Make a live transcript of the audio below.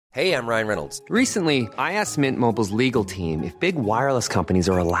Hey, I'm Ryan Reynolds. Recently, I asked Mint Mobile's legal team if big wireless companies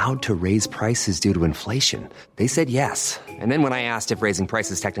are allowed to raise prices due to inflation. They said yes. And then when I asked if raising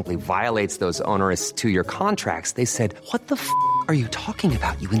prices technically violates those onerous two-year contracts, they said, "What the f*** are you talking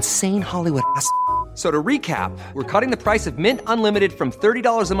about, you insane Hollywood ass?" So to recap, we're cutting the price of Mint Unlimited from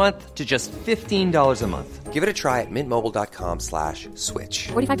 $30 a month to just $15 a month. Give it a try at mintmobile.com/switch.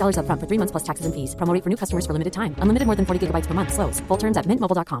 $45 up front for 3 months plus taxes and fees. Promo rate for new customers for limited time. Unlimited more than 40 gigabytes per month. Slows full terms at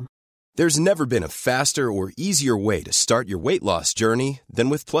mintmobile.com. There's never been a faster or easier way to start your weight loss journey than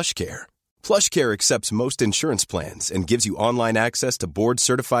with PlushCare. PlushCare accepts most insurance plans and gives you online access to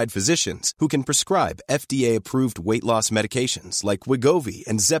board-certified physicians who can prescribe FDA-approved weight loss medications like Wegovy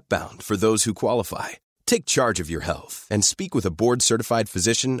and Zepbound for those who qualify. Take charge of your health and speak with a board-certified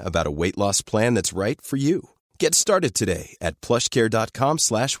physician about a weight loss plan that's right for you. Get started today at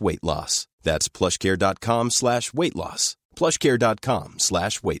plushcare.com/weight loss. That's plushcare.com/weight loss.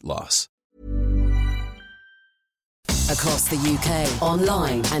 plushcare.com/weight loss. Across the UK,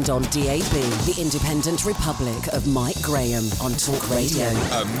 online and on DAB, the Independent Republic of Mike Graham on Talk Radio.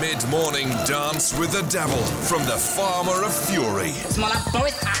 A mid-morning dance with the devil from the Farmer of Fury.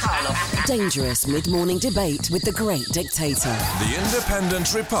 Dangerous mid-morning debate with the great dictator. The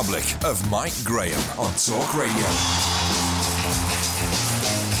Independent Republic of Mike Graham on Talk Radio.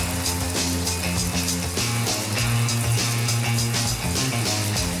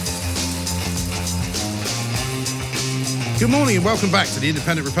 Good morning and welcome back to the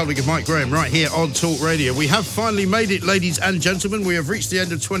Independent Republic of Mike Graham right here on Talk Radio. We have finally made it, ladies and gentlemen. We have reached the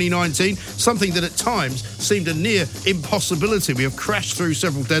end of 2019, something that at times seemed a near impossibility. We have crashed through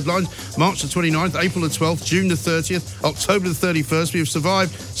several deadlines. March the 29th, April the 12th, June the 30th, October the 31st. We have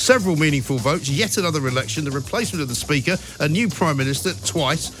survived several meaningful votes, yet another election, the replacement of the Speaker, a new Prime Minister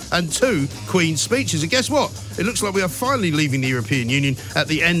twice, and 2 Queen's speeches. And guess what? It looks like we are finally leaving the European Union at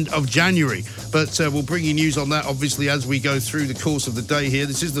the end of January. But we'll bring you news on that, obviously, as we go through the course of the day here.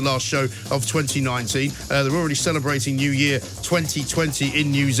 This is the last show of 2019. They're already celebrating New Year 2020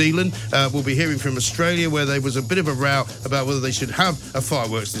 in New Zealand. We'll be hearing from Australia, where there was a bit of a row about whether they should have a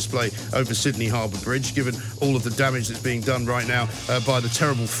fireworks display over Sydney Harbour Bridge, given all of the damage that's being done right now by the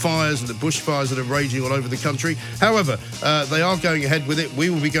terrible fires and the bushfires that are raging all over the country. However, they are going ahead with it. We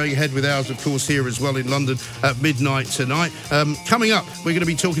will be going ahead with ours, of course, here as well in London at midnight tonight. Coming up, we're going to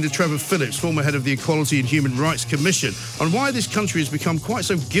be talking to Trevor Phillips, former head of the Equality and Human Rights Commission, on why this country has become quite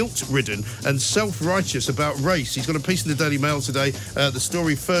so guilt-ridden and self-righteous about race. He's got a piece in the Daily Mail today. The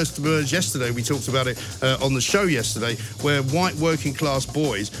story first emerged yesterday. We talked about it on the show yesterday, where white working-class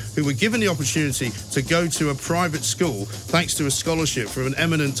boys who were given the opportunity to go to a private school thanks to a scholarship from an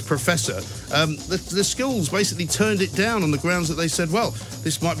eminent professor, the schools basically turned it down on the grounds that they said, well,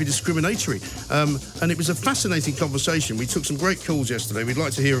 this might be discriminatory. And it was a fascinating conversation. We took some great calls yesterday. We'd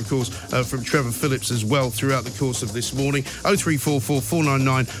like to hear, of course, from Trevor Phillips as well throughout the course of this morning. 0344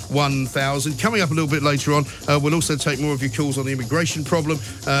 499 1000. Coming up a little bit later on, we'll also take more of your calls on the immigration problem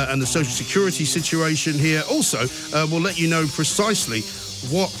and the social security situation here. Also, we'll let you know precisely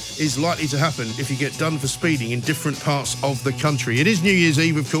what is likely to happen if you get done for speeding in different parts of the country. It is New Year's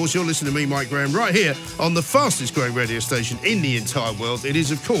Eve, of course. You're listening to me, Mike Graham, right here on the fastest growing radio station in the entire world. It is,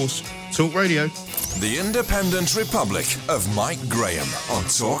 of course, Talk Radio. The Independent Republic of Mike Graham on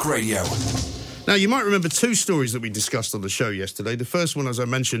Talk Radio. Now, you might remember 2 stories that we discussed on the show yesterday. The first one, as I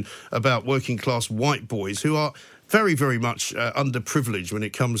mentioned, about working-class white boys who are very, very much underprivileged when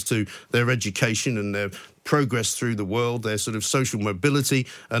it comes to their education and their progress through the world, their sort of social mobility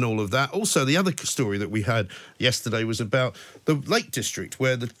and all of that. Also, the other story that we had yesterday was about the Lake District,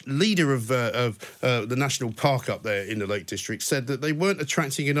 where the leader of the national park up there in the Lake District said that they weren't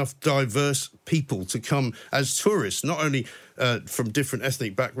attracting enough diverse people to come as tourists, not only from different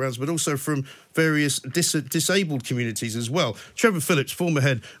ethnic backgrounds, but also from various disabled communities as well. Trevor Phillips, former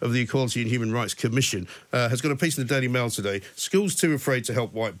head of the Equality and Human Rights Commission, has got a piece in the Daily Mail today. Schools too afraid to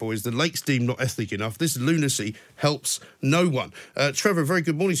help white boys. The Lakes deemed not ethnic enough. This lunacy helps no one. Trevor, very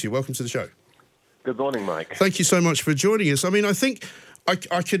good morning to you. Welcome to the show. Good morning, Mike. Thank you so much for joining us. I mean, I think I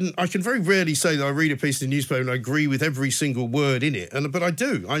can very rarely say that I read a piece of the newspaper and I agree with every single word in it, but I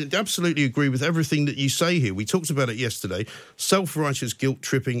do. I absolutely agree with everything that you say here. We talked about it yesterday. Self-righteous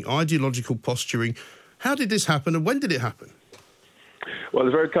guilt-tripping, ideological posturing. How did this happen and when did it happen? Well,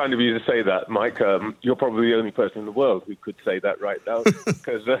 it's very kind of you to say that, Mike. You're probably the only person in the world who could say that right now,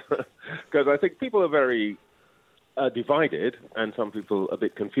 because I think people are very divided and some people a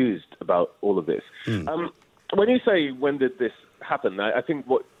bit confused about all of this. When you say when did this happen, I think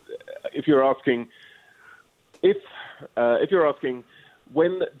what if you're asking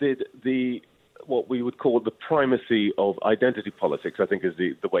when what we would call the primacy of identity politics, I think is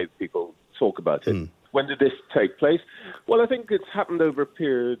the way people talk about it. When did this take place? Well, I think it's happened over a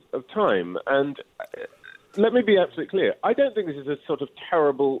period of time. And let me be absolutely clear. I don't think this is a sort of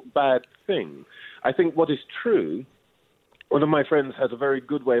terrible, bad thing. I think what is true, one of my friends has a very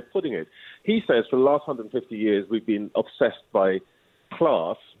good way of putting it. He says for the last 150 years we've been obsessed by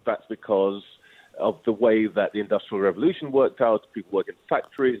class. That's because of the way that the Industrial Revolution worked out. People work in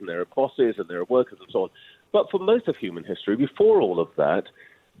factories and there are bosses and there are workers and so on. But for most of human history, before all of that,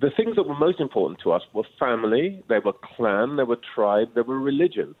 the things that were most important to us were family, they were clan, they were tribe, they were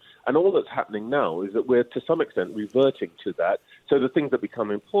religion. And all that's happening now is that we're to some extent reverting to that. So the things that become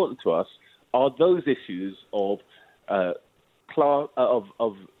important to us are those issues of class,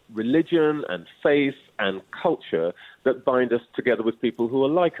 of religion and faith and culture that bind us together with people who are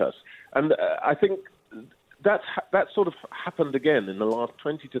like us. And I think that sort of happened again in the last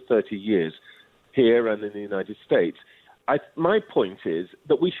 20 to 30 years here and in the United States. My point is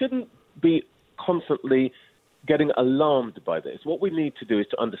that we shouldn't be constantly getting alarmed by this. What we need to do is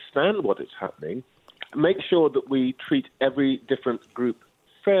to understand what is happening, make sure that we treat every different group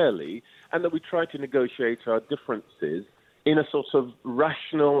fairly, and that we try to negotiate our differences in a sort of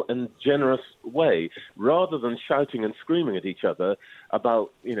rational and generous way, rather than shouting and screaming at each other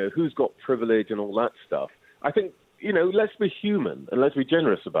about, who's got privilege and all that stuff. I think, let's be human and let's be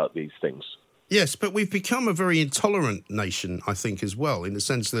generous about these things. Yes, but we've become a very intolerant nation, I think, as well, in the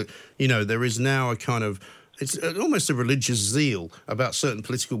sense that, there is now a kind of, it's almost a religious zeal about certain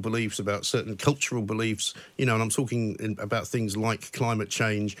political beliefs, about certain cultural beliefs, and I'm talking about things like climate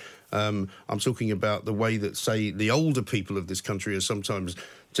change. I'm talking about the way that, say, the older people of this country are sometimes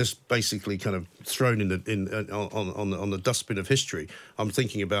just basically kind of thrown on the dustbin of history. I'm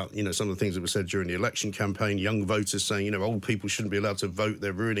thinking about, some of the things that were said during the election campaign, young voters saying, old people shouldn't be allowed to vote,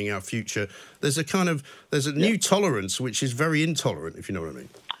 they're ruining our future. There's a new tolerance which is very intolerant, if you know what I mean.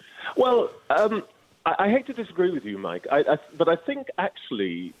 Well, I hate to disagree with you, Mike, but I think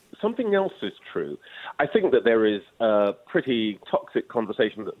actually something else is true. I think that there is a pretty toxic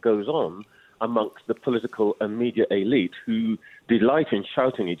conversation that goes on amongst the political and media elite who delight in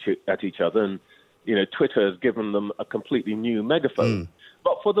shouting at each other, and Twitter has given them a completely new megaphone.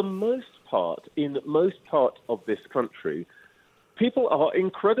 But for the most part, in most parts of this country, people are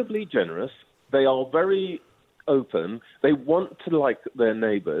incredibly generous. They are very open. They want to like their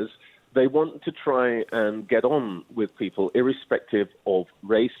neighbors. They want to try and get on with people irrespective of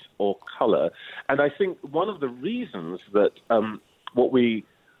race or color. And I think one of the reasons that what we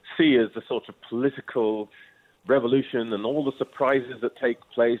see as the sort of political revolution and all the surprises that take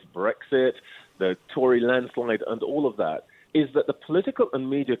place, Brexit, the Tory landslide and all of that, is that the political and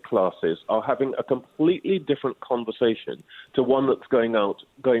media classes are having a completely different conversation to one that's going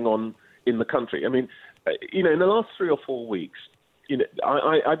on in the country. I mean, in the last 3 or 4 weeks,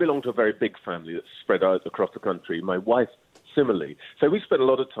 I belong to a very big family that's spread out across the country. My wife, similarly. So we spend a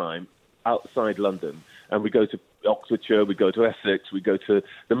lot of time outside London, and we go to Oxfordshire, we go to Essex, we go to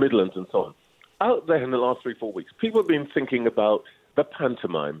the Midlands and so on. Out there in the last 3-4 weeks, people have been thinking about the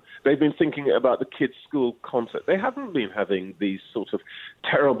pantomime. They've been thinking about the kids' school concert. They haven't been having these sort of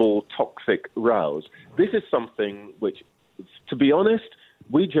terrible, toxic rows. This is something which, to be honest,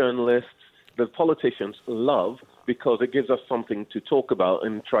 we journalists, the politicians love, because it gives us something to talk about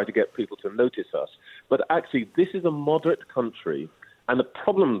and try to get people to notice us. But actually, this is a moderate country, and the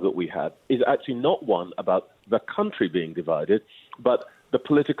problem that we have is actually not one about the country being divided, but the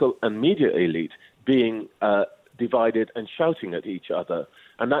political and media elite being divided and shouting at each other.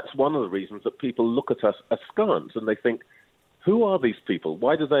 And that's one of the reasons that people look at us askance, and they think, who are these people?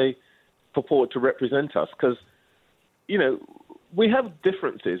 Why do they purport to represent us? Because, we have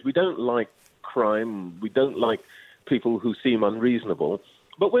differences. We don't like crime. We don't like people who seem unreasonable.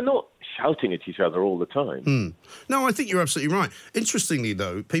 But we're not shouting at each other all the time. No, I think you're absolutely right. Interestingly,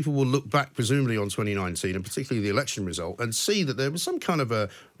 though, people will look back, presumably, on 2019, and particularly the election result, and see that there was some kind of a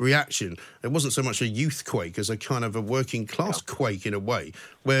reaction. It wasn't so much a youth quake as a kind of a working-class quake, in a way,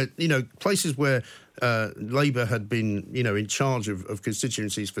 where, places where Labour had been, in charge of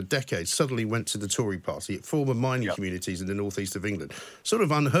constituencies for decades, suddenly went to the Tory party, former mining communities in the northeast of England. Sort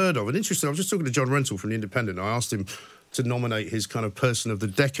of unheard of. And interesting, I was just talking to John Rentoul from The Independent. I asked him to nominate his kind of person of the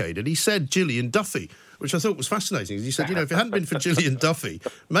decade, and he said Gillian Duffy, which I thought was fascinating. He said, if it hadn't been for Gillian Duffy,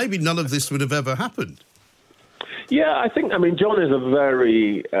 maybe none of this would have ever happened. Yeah, John is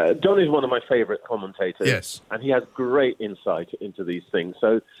John is one of my favourite commentators. Yes. And he has great insight into these things.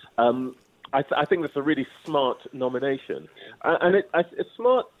 So I think that's a really smart nomination. And it's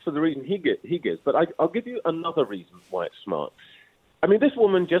smart for the reason he gives, but I'll give you another reason why it's smart. This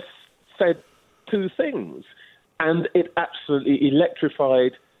woman just said two things. And it absolutely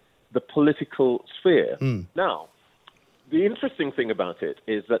electrified the political sphere. Now, the interesting thing about it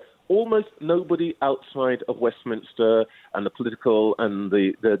is that almost nobody outside of Westminster and the political and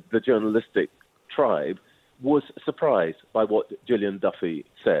the journalistic tribe was surprised by what Gillian Duffy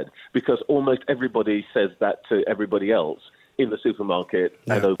said, because almost everybody says that to everybody else in the supermarket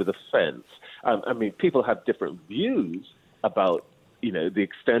and over the fence. I mean, people have different views about, the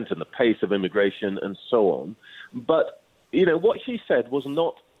extent and the pace of immigration and so on. But, what she said was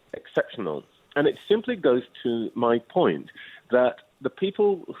not exceptional. And it simply goes to my point that the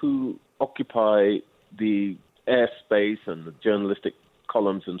people who occupy the airspace and the journalistic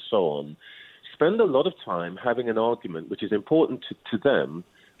columns and so on spend a lot of time having an argument which is important to them,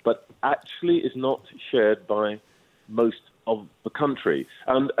 but actually is not shared by most of the country.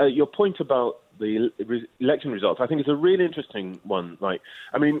 And your point about the election results, I think, is a really interesting one.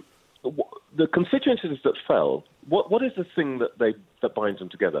 The constituencies that fell, what is the thing that binds them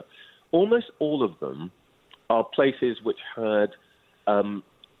together? Almost all of them are places which had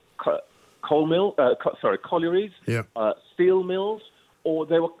collieries, steel mills, or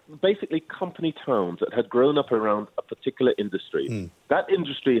they were basically company towns that had grown up around a particular industry. That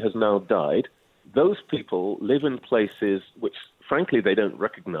industry has now died. Those people live in places which, frankly, they don't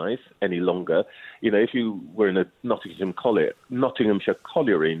recognize any longer. If you were in a Nottinghamshire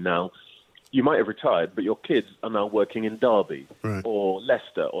colliery now, you might have retired, but your kids are now working in Derby or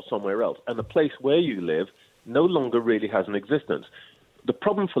Leicester or somewhere else. And the place where you live no longer really has an existence. The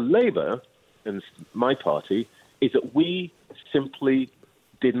problem for Labour, and my party, is that we simply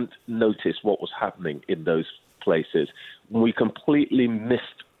didn't notice what was happening in those places. We completely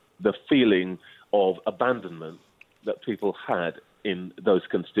missed the feeling of abandonment that people had in those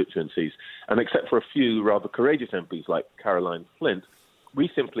constituencies. And except for a few rather courageous MPs like Caroline Flint, we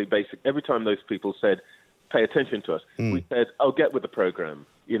simply every time those people said, pay attention to us, we said, get with the programme,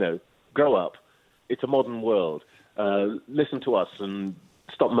 grow up. It's a modern world. Listen to us and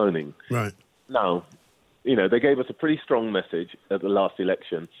stop moaning. Right. Now, they gave us a pretty strong message at the last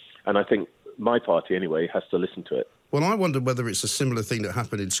election, and I think my party, anyway, has to listen to it. Well, I wonder whether it's a similar thing that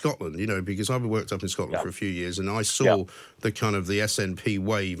happened in Scotland, because I've worked up in Scotland for a few years, and I saw the kind of the SNP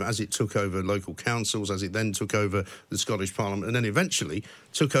wave as it took over local councils, as it then took over the Scottish Parliament, and then eventually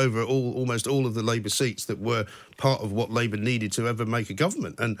took over almost all of the Labour seats that were part of what Labour needed to ever make a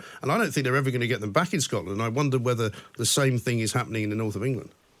government. And I don't think they're ever going to get them back in Scotland. I wonder whether the same thing is happening in the north of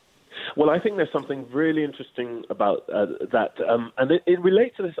England. Well, I think there's something really interesting about that, and it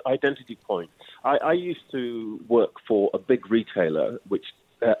relates to this identity point. I used to work for a big retailer which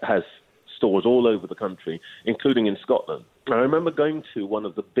has stores all over the country, including in Scotland. I remember going to one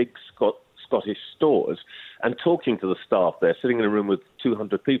of the big Scottish stores and talking to the staff there, sitting in a room with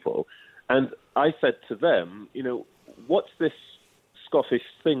 200 people, and I said to them, what's this Scottish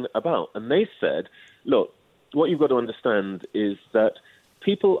thing about? And they said, look, what you've got to understand is that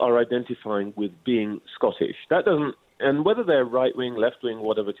people are identifying with being Scottish. That doesn't, and whether they're right wing, left wing,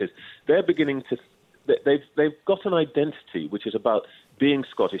 whatever it is, they're beginning to. They've got an identity which is about being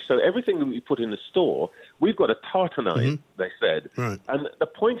Scottish. So everything that we put in the store, we've got to tartanize. They said, and the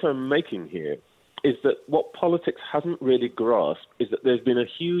point I'm making here is that what politics hasn't really grasped is that there's been a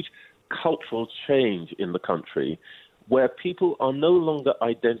huge cultural change in the country, where people are no longer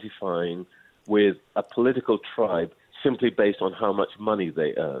identifying with a political tribe simply based on how much money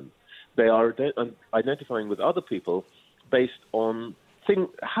they earn. They are identifying with other people based on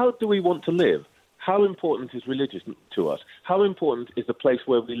how do we want to live? How important is religion to us? How important is the place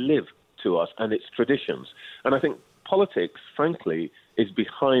where we live to us and its traditions? And I think politics, frankly, is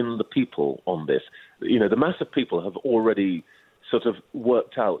behind the people on this. The mass of people have already sort of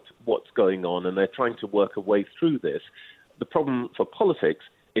worked out what's going on, and they're trying to work a way through this. The problem for politics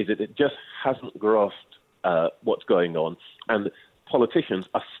is that it just hasn't grasped what's going on, and politicians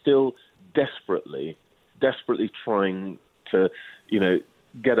are still desperately trying to,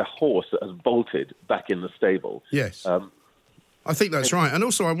 get a horse that has bolted back in the stable. Yes. I think that's right. And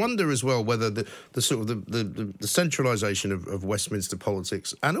also I wonder as well whether the sort of the centralisation of Westminster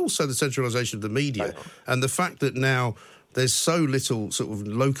politics, and also the centralisation of the media, and the fact that now there's so little sort of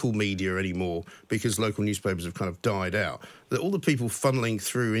local media anymore because local newspapers have kind of died out, that all the people funneling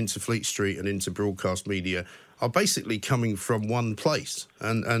through into Fleet Street and into broadcast media are basically coming from one place.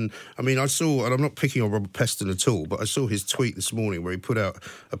 And I mean, I saw, and I'm not picking on Robert Peston at all, but I saw his tweet this morning where he put out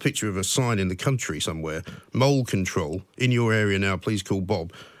a picture of a sign in the country somewhere, mole control, in your area now, please call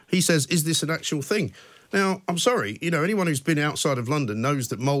Bob. He says, is this an actual thing? Now, I'm sorry, anyone who's been outside of London knows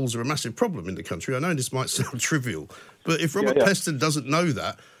that moles are a massive problem in the country. I know this might sound trivial, but if Robert Peston doesn't know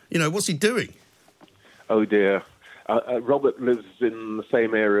that, what's he doing? Oh dear. Robert lives in the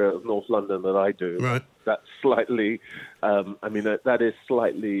same area of North London that I do. Right. That's slightly, that is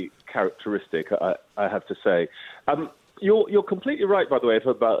slightly characteristic, I have to say. You're completely right, by the way,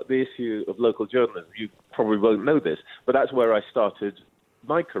 about the issue of local journalism. You probably won't know this, but that's where I started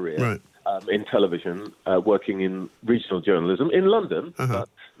my career. Right. In television, working in regional journalism in London. But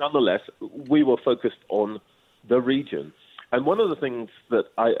nonetheless, we were focused on the region. And one of the things that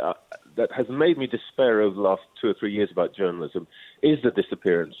that has made me despair over the last 2 or 3 years about journalism is the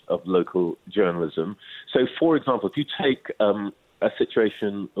disappearance of local journalism. So, for example, if you take a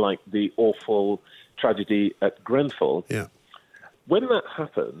situation like the awful tragedy at Grenfell, when that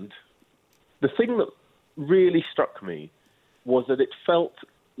happened, the thing that really struck me was that it felt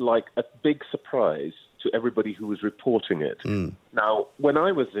like a big surprise to everybody who was reporting it. Now, when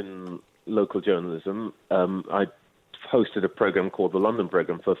I was in local journalism, I hosted a program called the London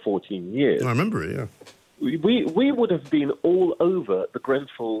Programme for 14 years. I remember it, yeah. We would have been all over the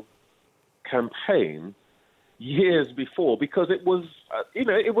Grenfell campaign years before because it was,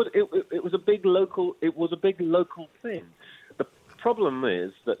 it was a big local thing. The problem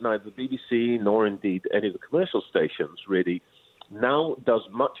is that neither the BBC nor indeed any of the commercial stations really now does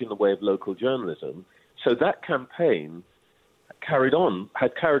much in the way of local journalism. So that campaign had carried on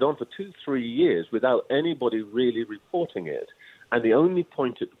for 2-3 years without anybody really reporting it. And the only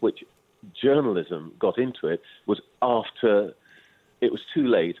point at which journalism got into it was after it was too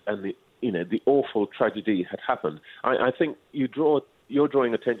late and the awful tragedy had happened. I think you're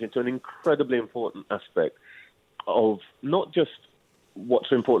drawing attention to an incredibly important aspect of not just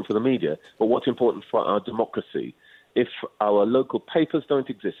what's important for the media, but what's important for our democracy. If our local papers don't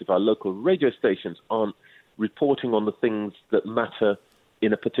exist, if our local radio stations aren't reporting on the things that matter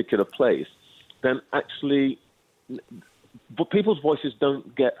in a particular place, then actually people's voices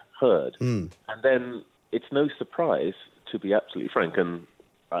don't get heard. And then it's no surprise, to be absolutely frank, and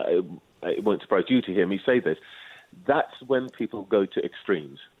it won't surprise you to hear me say this, that's when people go to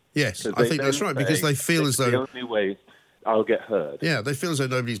extremes. Yes, I think that's right, because they feel as though the only way I'll get heard. Yeah, they feel as though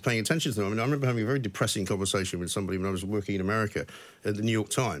nobody's paying attention to them. I mean, I remember having a very depressing conversation with somebody when I was working in America at the New York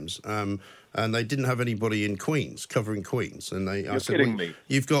Times, and they didn't have anybody in Queens, covering Queens. And I said, me.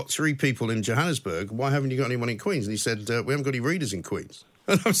 You've got 3 people in Johannesburg, why haven't you got anyone in Queens? And he said, we haven't got any readers in Queens.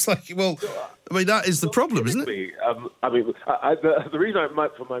 And I was like, well, I mean, that is the problem, isn't it? The reason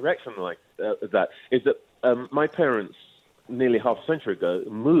for my reaction like that is that my parents, nearly half a century ago,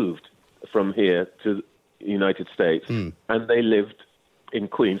 moved from here to United States, and they lived in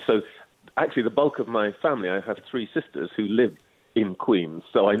Queens. So actually the bulk of my family, I have 3 sisters who live in Queens,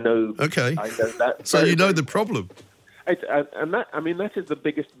 so I know that. So you know the problem. That is the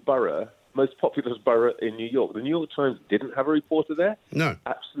biggest borough, most populous borough in New York. The New York Times didn't have a reporter there? No.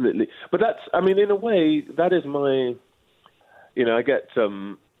 Absolutely. But that's, in a way, that is my, I get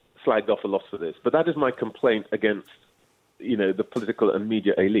slagged off a lot for this, but that is my complaint against the political and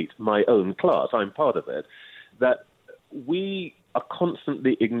media elite, my own class, I'm part of it, that we are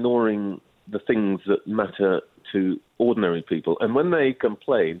constantly ignoring the things that matter to ordinary people. And when they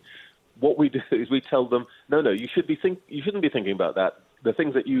complain, what we do is we tell them, no, you shouldn't be thinking about that. The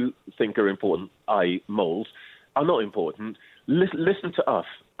things that you think are important, i.e. moles, are not important. Listen to us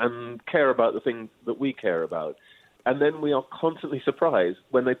and care about the things that we care about. And then we are constantly surprised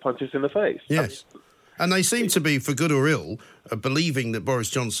when they punch us in the face. Yes. And they seem to be, for good or ill, believing that Boris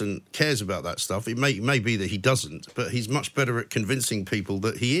Johnson cares about that stuff. It may be that he doesn't, but he's much better at convincing people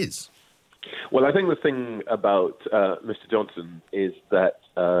that he is. Well, I think the thing about Mr. Johnson is that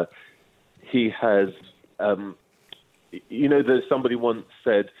he has, there's somebody once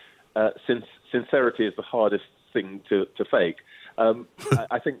said, sincerity is the hardest thing to fake.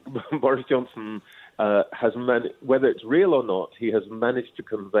 I think Boris Johnson has whether it's real or not, he has managed to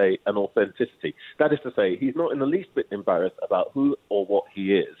convey an authenticity. That is to say, he's not in the least bit embarrassed about who or what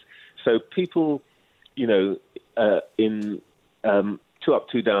he is. So people, in 2 Up,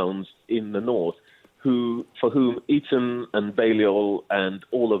 2 Downs in the north, for whom Eton and Balliol and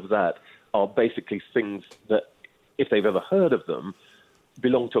all of that are basically things that, if they've ever heard of them,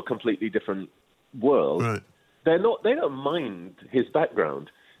 belong to a completely different world. Right. They don't mind his background,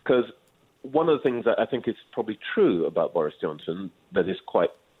 because one of the things that I think is probably true about Boris Johnson that is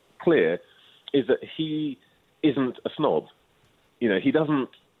quite clear is that he isn't a snob. He doesn't.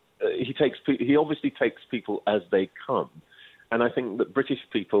 He obviously takes people as they come, and I think that British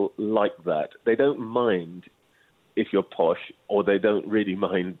people like that. They don't mind if you're posh, or they don't really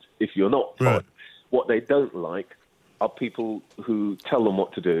mind if you're not posh. Right. What they don't like are people who tell them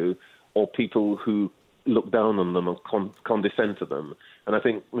what to do, or people who look down on them and condescend to them. And I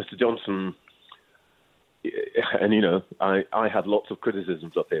think Mr. Johnson and, I had lots of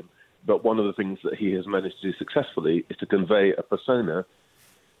criticisms of him, but one of the things that he has managed to do successfully is to convey a persona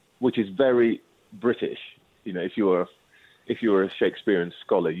which is very British. If you were a Shakespearean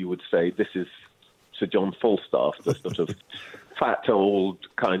scholar, you would say this is Sir John Falstaff, the sort of fat, old,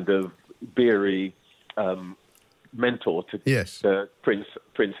 kind of beery mentor to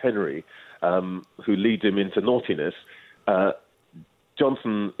Prince Henry, who leads him into naughtiness.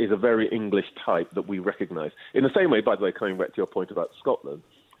 Johnson is a very English type that we recognise. In the same way, by the way, coming back to your point about Scotland,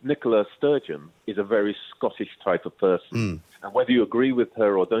 Nicola Sturgeon is a very Scottish type of person. And whether you agree with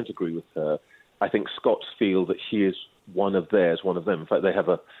her or don't agree with her, I think Scots feel that she is one of theirs, one of them. In fact,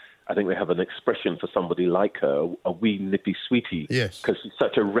 I think they have an expression for somebody like her, a wee nippy sweetie, because she's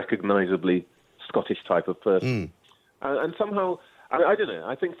such a recognisably Scottish type of person. And somehow, I don't know,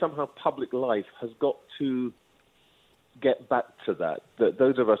 I think somehow public life has got to get back to that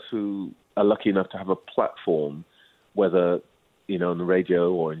those of us who are lucky enough to have a platform, whether on the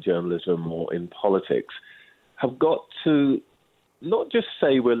radio or in journalism or in politics, have got to not just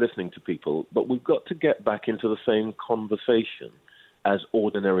say we're listening to people, but we've got to get back into the same conversation as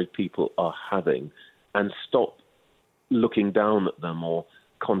ordinary people are having, and stop looking down at them or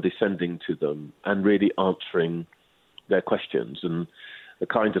condescending to them, and really answering their questions and the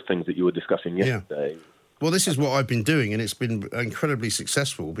kinds of things that you were discussing yesterday. Well, this is what I've been doing, and it's been incredibly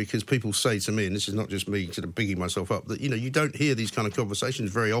successful, because people say to me, and this is not just me sort of bigging myself up, that, you don't hear these kind of conversations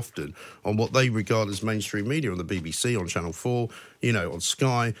very often on what they regard as mainstream media, on the BBC, on Channel 4, on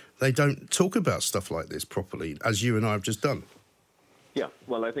Sky. They don't talk about stuff like this properly, as you and I have just done. Yeah,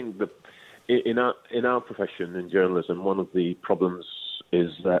 well, I think that in our profession, in journalism, one of the problems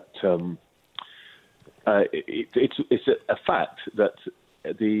is that it's a fact that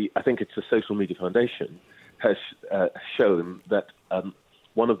I think it's the Social Media Foundation has shown that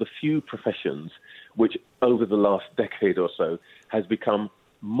one of the few professions which over the last decade or so has become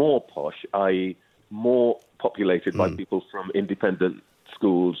more posh, i.e. more populated by people from independent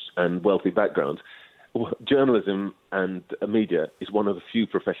schools and wealthy backgrounds. Journalism and media is one of the few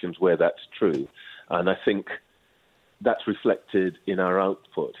professions where that's true. And I think that's reflected in our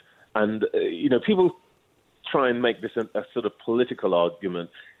output. And, people try and make this a sort of political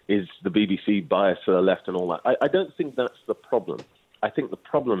argument. Is the BBC biased to the left and all that? I don't think that's the problem. I think the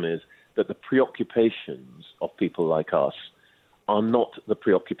problem is that the preoccupations of people like us are not the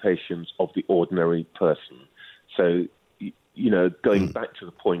preoccupations of the ordinary person. So, going back to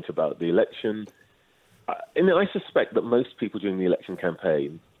the point about the election, I suspect that most people during the election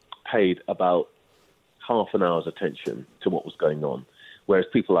campaign paid about half an hour's attention to what was going on, whereas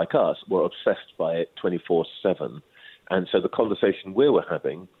people like us were obsessed by it 24/7. And so the conversation we were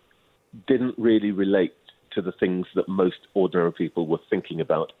having didn't really relate to the things that most ordinary people were thinking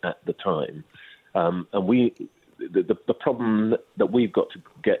about at the time. And the problem that we've got to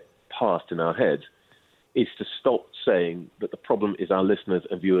get past in our heads is to stop saying that the problem is our listeners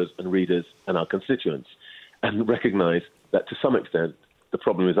and viewers and readers and our constituents, and recognise that to some extent the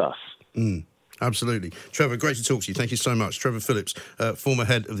problem is us. Absolutely. Trevor, great to talk to you. Thank you so much. Trevor Phillips, former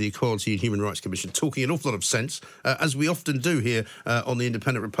head of the Equality and Human Rights Commission, talking an awful lot of sense, as we often do here on the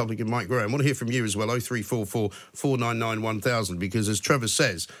Independent Republican. Mike Graham, I want to hear from you as well, 0344 499 1000, because as Trevor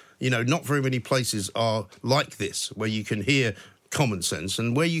says, not very many places are like this, where you can hear common sense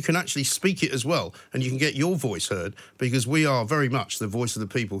and where you can actually speak it as well, and you can get your voice heard, because we are very much the voice of the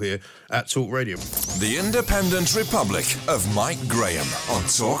people here at Talk Radio. The Independent Republic of Mike Graham on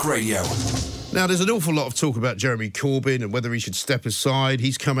Talk Radio. Now, there's an awful lot of talk about Jeremy Corbyn and whether he should step aside.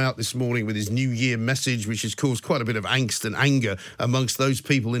 He's come out this morning with his New Year message, which has caused quite a bit of angst and anger amongst those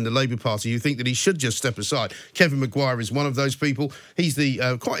people in the Labour Party who think that he should just step aside. Kevin Maguire is one of those people. He's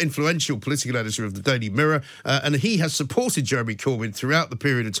the quite influential political editor of the Daily Mirror, and he has supported Jeremy Corbyn throughout the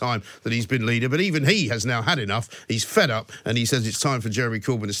period of time that he's been leader. But even he has now had enough. He's fed up, and he says it's time for Jeremy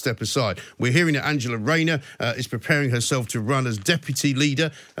Corbyn to step aside. We're hearing that Angela Rayner is preparing herself to run as deputy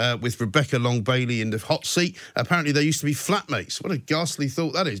leader with Rebecca Long-Bailey in the hot seat. Apparently, they used to be flatmates. What a ghastly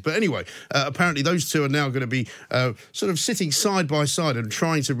thought that is. But anyway, apparently those two are now going to be sort of sitting side by side and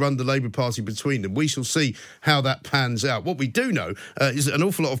trying to run the Labour Party between them. We shall see how that pans out. What we do know is that an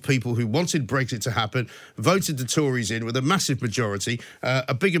awful lot of people who wanted Brexit to happen voted the Tories in with a massive majority,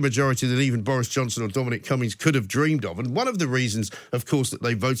 a bigger majority than even Boris Johnson or Dominic Cummings could have dreamed of. And one of the reasons, of course, that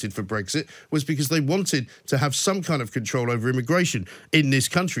they voted for Brexit was because they wanted to have some kind of control over immigration in this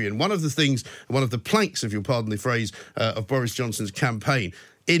country. And one of the planks, if you'll pardon the phrase, of Boris Johnson's campaign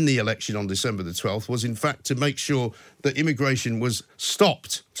in the election on December the 12th was, in fact, to make sure that immigration was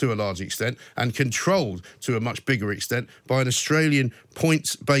stopped to a large extent and controlled to a much bigger extent by an Australian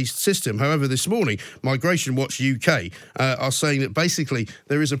points-based system. However, this morning, Migration Watch UK are saying that basically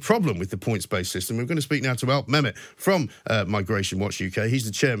there is a problem with the points-based system. We're going to speak now to Alp Mehmet from Migration Watch UK. He's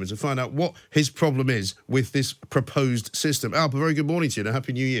the chairman, to find out what his problem is with this proposed system. Alp, a very good morning to you and a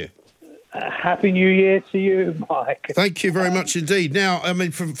Happy New Year. Happy New Year to you, Mike. Thank you very much indeed. Now, I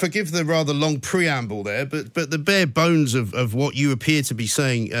mean, forgive the rather long preamble there, but the bare bones of what you appear to be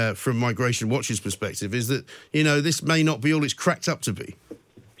saying from Migration Watch's perspective is that, you know, this may not be all it's cracked up to be.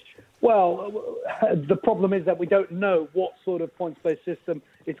 Well, the problem is that we don't know what sort of points-based system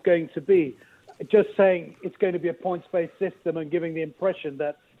it's going to be. Just saying it's going to be a points-based system and giving the impression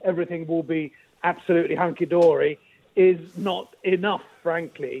that everything will be absolutely hunky-dory is not enough,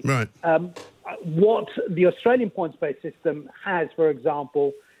 frankly. Right. What the Australian points-based system has, for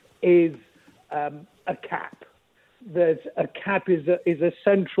example, is a cap. A cap is a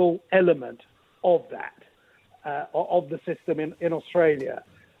central element of that, of the system in Australia.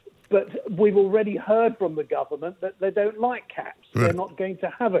 But we've already heard from the government that they don't like caps. Right. They're not going to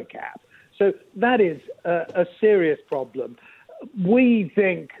have a cap. So that is a serious problem. We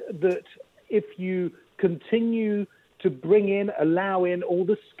think that if you continue to allow in all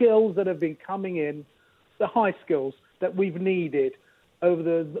the skills that have been coming in, the high skills that we've needed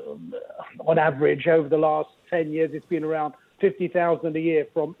on average over the last 10 years, it's been around 50,000 a year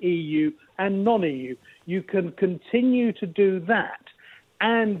from EU and non-EU. You can continue to do that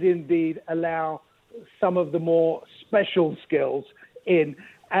and indeed allow some of the more special skills in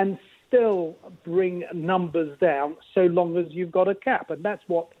and still bring numbers down so long as you've got a cap. And that's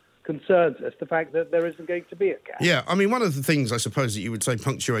what concerns us, the fact that there isn't going to be a cap. Yeah, I mean, one of the things I suppose that you would say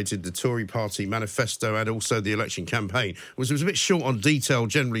punctuated the Tory party manifesto and also the election campaign was it was a bit short on detail,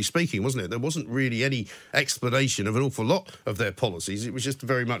 generally speaking, wasn't it? There wasn't really any explanation of an awful lot of their policies. It was just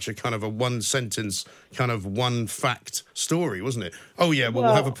very much a kind of a one-sentence, kind of one-fact story, wasn't it? Oh, yeah, well,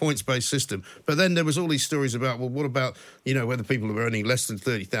 we'll have a points-based system. But then there was all these stories about, well, what about, you know, whether people are earning less than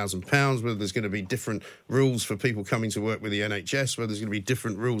 £30,000, whether there's going to be different rules for people coming to work with the NHS, whether there's going to be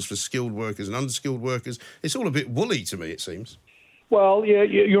different rules for skilled workers and unskilled workers. It's all a bit woolly to me, it seems. Well,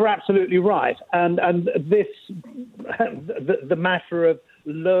 you're absolutely right. And this, the matter of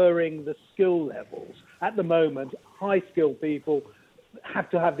lowering the skill levels, at the moment, high-skilled people have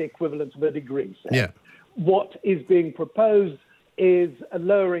to have the equivalent of a degree set. Yeah. What is being proposed is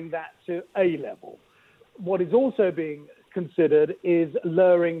lowering that to A level. What is also being considered is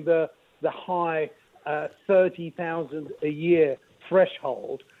lowering the high 30,000 a year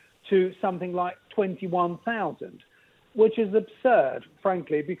threshold to something like 21,000, which is absurd,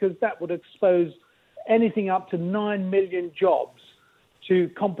 frankly, because that would expose anything up to 9 million jobs to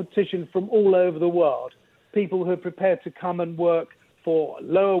competition from all over the world, people who are prepared to come and work for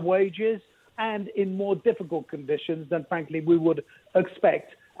lower wages and in more difficult conditions than, frankly, we would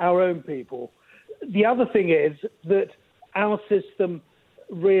expect our own people. The other thing is that our system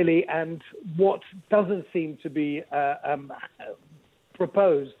really, and what doesn't seem to be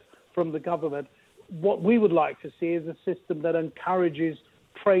proposed from the government, what we would like to see is a system that encourages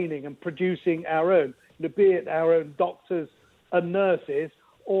training and producing our own, be it our own doctors and nurses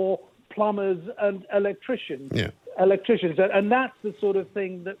or plumbers and electricians. Yeah. And that's the sort of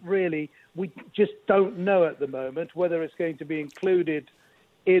thing that really we just don't know at the moment whether it's going to be included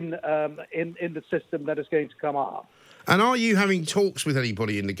in the system that is going to come up. And are you having talks with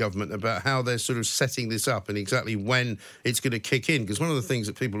anybody in the government about how they're sort of setting this up and exactly when it's going to kick in? Because one of the things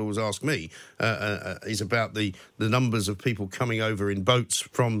that people always ask me is about the numbers of people coming over in boats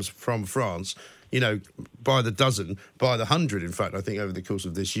from France, you know, by the dozen, by the hundred, in fact, I think, over the course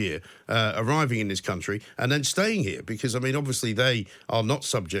of this year, arriving in this country and then staying here. Because, I mean, obviously they are not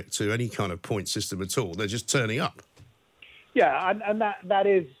subject to any kind of point system at all. They're just turning up. Yeah, and that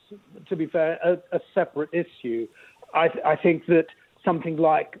is, to be fair, a separate issue. I think that something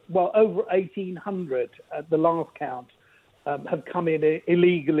like, well, over 1,800 at the last count have come in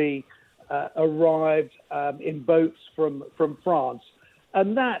illegally, arrived in boats from France.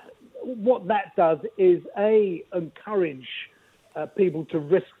 And what that does is, encourage people to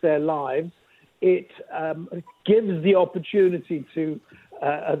risk their lives. It gives the opportunity to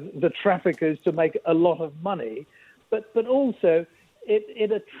the traffickers to make a lot of money, but also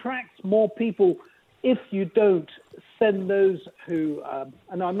it attracts more people if you don't send those who,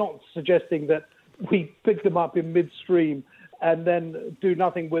 and I'm not suggesting that we pick them up in midstream and then do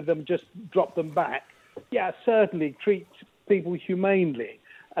nothing with them, just drop them back. Yeah, certainly treat people humanely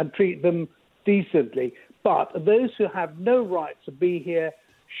and treat them decently. But those who have no right to be here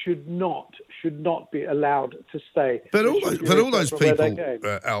should not be allowed to stay. But all those people,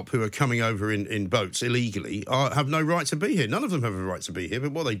 Alp, who are coming over in boats illegally have no right to be here. None of them have a right to be here.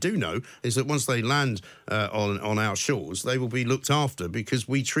 But what they do know is that once they land on our shores, they will be looked after because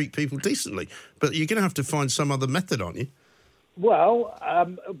we treat people decently. But you're going to have to find some other method, aren't you? Well,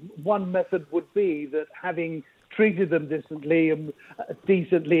 one method would be that having treated them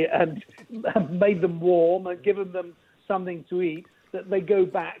decently and made them warm and given them something to eat, that they go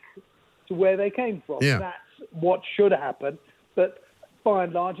back to where they came from. Yeah. That's what should happen. But by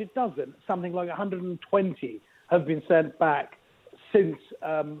and large, it doesn't. Something like 120 have been sent back since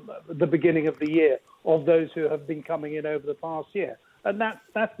the beginning of the year of those who have been coming in over the past year. And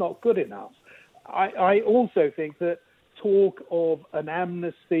that's not good enough. I also think that talk of an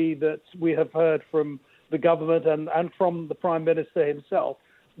amnesty that we have heard from the government and from the Prime Minister himself,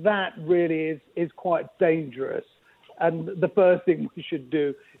 that really is quite dangerous. And the first thing we should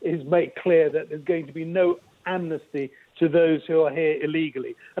do is make clear that there's going to be no amnesty to those who are here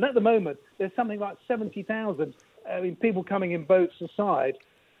illegally. And at the moment, there's something like 70,000 people coming in boats aside.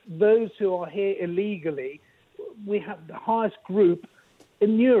 Those who are here illegally, we have the highest group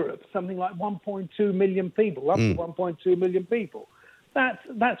in Europe, something like 1.2 million people, up to 1.2 million people.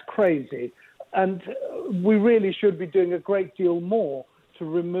 That's crazy. And we really should be doing a great deal more to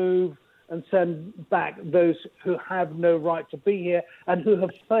remove and send back those who have no right to be here and who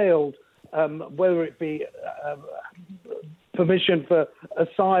have failed, whether it be permission for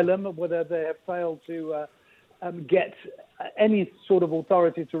asylum, whether they have failed to get any sort of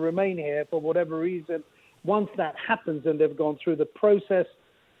authority to remain here for whatever reason. Once that happens and they've gone through the process,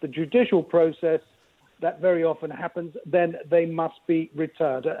 the judicial process, that very often happens, then they must be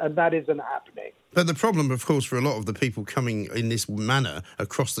returned, and that isn't happening. But the problem, of course, for a lot of the people coming in this manner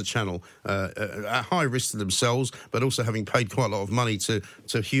across the channel, at high risk to themselves, but also having paid quite a lot of money to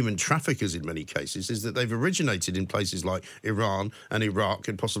human traffickers in many cases, is that they've originated in places like Iran and Iraq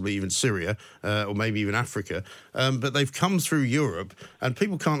and possibly even Syria, or maybe even Africa. But they've come through Europe, and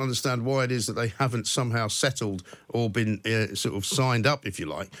people can't understand why it is that they haven't somehow settled or been sort of signed up, if you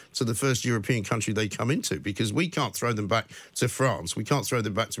like, to the first European country they come into, because we can't throw them back to France, we can't throw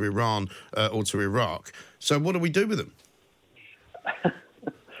them back to Iran or to Iraq. So what do we do with them?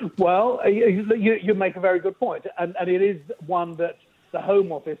 Well, you make a very good point, and it is one that the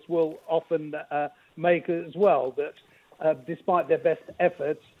Home Office will often make as well, that despite their best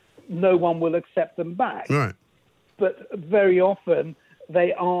efforts, no one will accept them back. Right. But very often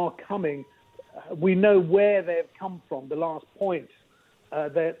they are coming. We know where they've come from, the last point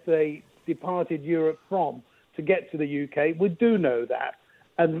that they departed Europe from to get to the UK. We do know that,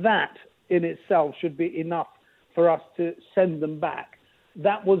 and that in itself should be enough for us to send them back.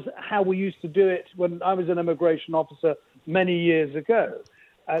 That was how we used to do it when I was an immigration officer many years ago.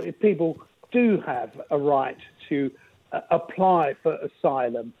 People do have a right to apply for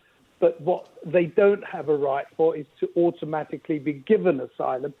asylum, but what they don't have a right for is to automatically be given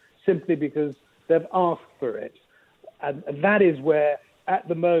asylum simply because they've asked for it. And that is where, at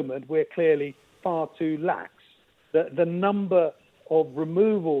the moment, we're clearly far too lax. The number of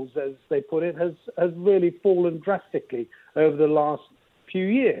removals, as they put it, has really fallen drastically over the last few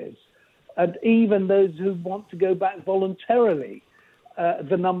years. And even those who want to go back voluntarily,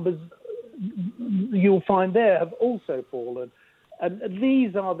 the numbers you'll find there have also fallen. And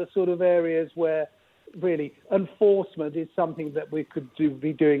these are the sort of areas where really enforcement is something that we could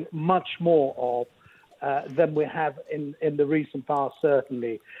be doing much more of than we have in the recent past,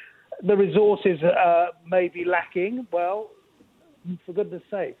 certainly. The resources may be lacking. Well, for goodness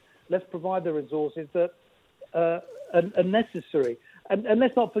sake, let's provide the resources that are necessary. And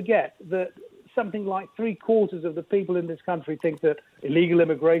let's not forget that something like 3/4 of the people in this country think that illegal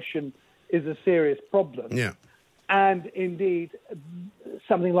immigration is a serious problem. Yeah. And indeed,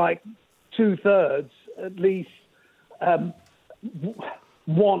 something like 2/3 at least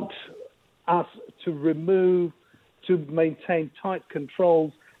want us to remove, to maintain tight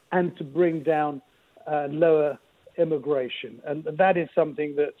controls and to bring down lower immigration. And that is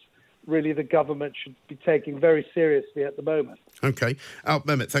something that really the government should be taking very seriously at the moment. OK. Alp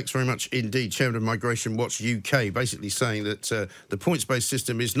Mehmet, thanks very much indeed. Chairman of Migration Watch UK, basically saying that the points-based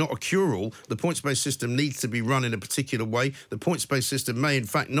system is not a cure-all. The points-based system needs to be run in a particular way. The points-based system may, in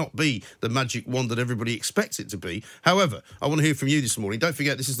fact, not be the magic wand that everybody expects it to be. However, I want to hear from you this morning. Don't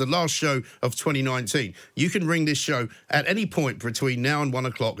forget, this is the last show of 2019. You can ring this show at any point between now and 1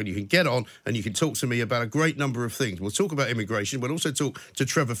 o'clock, and you can get on and you can talk to me about a great number of things. We'll talk about immigration. We'll also talk to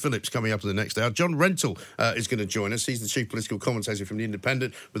Trevor Phillips, coming up in the next hour. John Rentoul is going to join us. He's the chief political commentator from The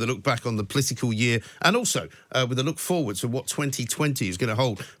Independent, with a look back on the political year and also with a look forward to what 2020 is going to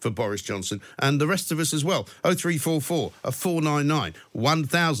hold for Boris Johnson and the rest of us as well. 0344 499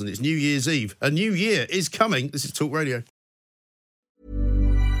 1000. It's New Year's Eve. A new year is coming. This is Talk Radio.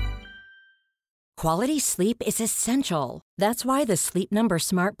 Quality sleep is essential. That's why the Sleep Number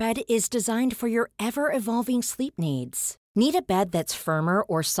Smart Bed is designed for your ever-evolving sleep needs. Need a bed that's firmer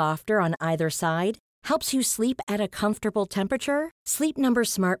or softer on either side? Helps you sleep at a comfortable temperature? Sleep Number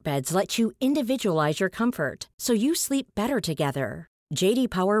Smart Beds let you individualize your comfort so you sleep better together. J.D.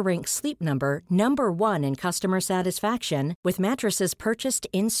 Power ranks Sleep Number number 1 in customer satisfaction with mattresses purchased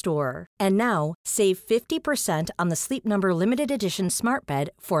in-store. And now, save 50% on the Sleep Number Limited Edition Smart Bed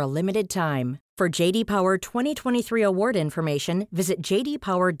for a limited time. For J.D. Power 2023 award information, visit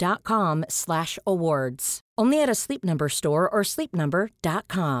jdpower.com/awards. Only at a Sleep Number store or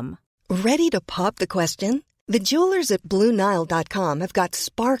sleepnumber.com. Ready to pop the question? The jewelers at BlueNile.com have got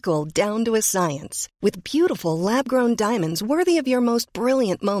sparkle down to a science with beautiful lab-grown diamonds worthy of your most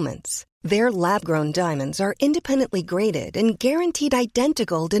brilliant moments. Their lab-grown diamonds are independently graded and guaranteed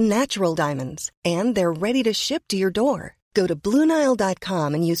identical to natural diamonds, and they're ready to ship to your door. Go to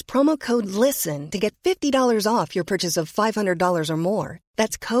BlueNile.com and use promo code LISTEN to get $50 off your purchase of $500 or more.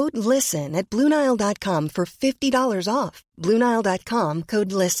 That's code LISTEN at BlueNile.com for $50 off. BlueNile.com,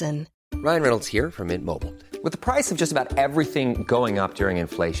 code LISTEN. Ryan Reynolds here from Mint Mobile. With the price of just about everything going up during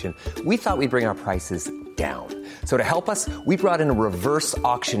inflation, we thought we'd bring our prices down. So to help us, we brought in a reverse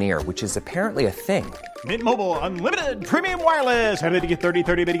auctioneer, which is apparently a thing. Mint Mobile Unlimited Premium Wireless. How to get 30,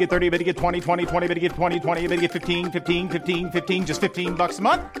 30, bit to get 30, bit to get 20, 20, 20, bit to get 20, 20, bit to get 15, 15, 15, 15, just $15 a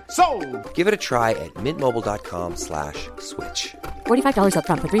month? Sold! Give it a try at mintmobile.com/switch. $45 up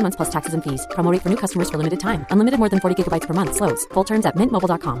front for 3 months plus taxes and fees. Promo rate for new customers for limited time. Unlimited more than 40 gigabytes per month. Slows full terms at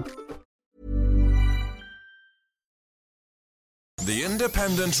mintmobile.com. The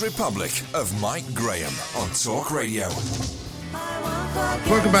Independent Republic of Mike Graham on Talk Radio.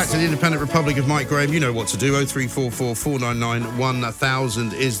 Welcome back to the Independent Republic of Mike Graham. You know what to do. 0344 499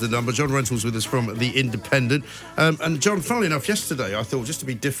 1000 is the number. John Rentoul's with us from The Independent. And John, funnily enough, yesterday I thought, just to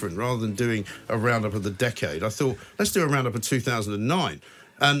be different, rather than doing a roundup of the decade, I thought, let's do a roundup of 2009.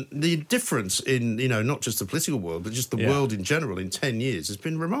 And the difference in, not just the political world, but just the world in general in 10 years has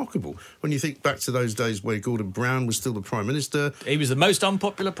been remarkable. When you think back to those days where Gordon Brown was still the Prime Minister. He was the most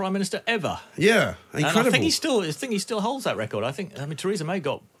unpopular Prime Minister ever. Yeah, incredible. And I think he still holds that record. I mean, Theresa May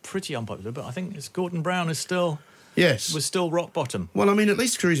got pretty unpopular, but I think Gordon Brown was still rock bottom. Well, I mean, at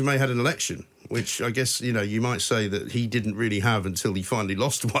least Theresa May had an election, which I guess, you might say that he didn't really have until he finally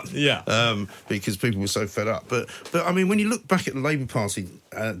lost one. Yeah. Because people were so fed up. But I mean, when you look back at the Labour Party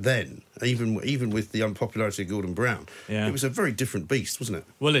then, even with the unpopularity of Gordon Brown, it was a very different beast, wasn't it?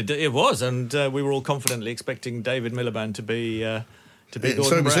 Well, it was, and we were all confidently expecting David Miliband to be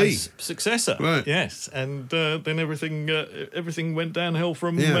Gordon Brown's successor. Right. Yes, and then everything went downhill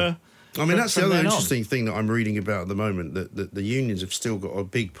from... I mean, that's the other interesting thing that I'm reading about at the moment, that the unions have still got a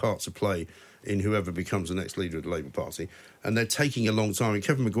big part to play in whoever becomes the next leader of the Labour Party, and they're taking a long time. And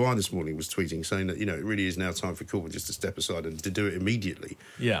Kevin Maguire this morning was tweeting, saying that, it really is now time for Corbyn just to step aside and to do it immediately.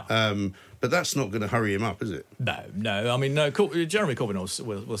 Yeah. But that's not going to hurry him up, is it? No. I mean, no. Jeremy Corbyn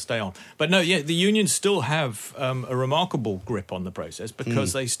will stay on. But no, the unions still have a remarkable grip on the process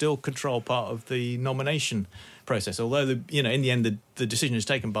because they still control part of the nomination process. Although, in the end, the decision is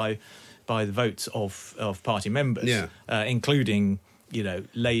taken by the votes of party members, including...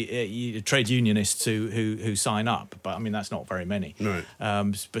 trade unionists who sign up, but I mean that's not very many. Right.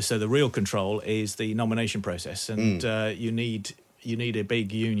 So the real control is the nomination process, and you need a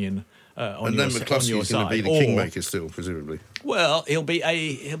big union on your side. And then McCluskey's going to be the kingmaker still, presumably. Well, he'll be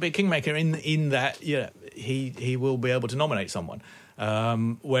a kingmaker in that he will be able to nominate someone.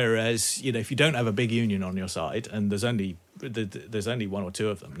 Whereas if you don't have a big union on your side, and there's only one or two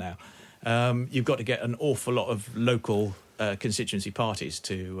of them now, you've got to get an awful lot of local constituency parties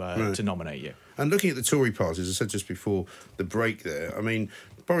to nominate you. And looking at the Tory parties, as I said just before the break there, I mean,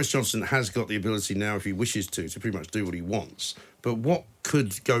 Boris Johnson has got the ability now, if he wishes to pretty much do what he wants. But what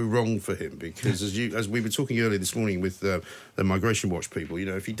could go wrong for him? Because as we were talking earlier this morning with the Migration Watch people,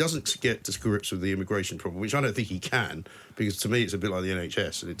 if he doesn't get to grips with the immigration problem, which I don't think he can, because to me it's a bit like the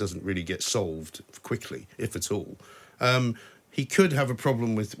NHS and it doesn't really get solved quickly, if at all. He could have a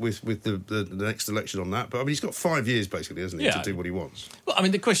problem with the next election on that. But, I mean, he's got 5 years, basically, hasn't he, to do what he wants. Well, I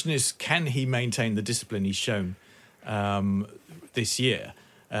mean, the question is, can he maintain the discipline he's shown this year?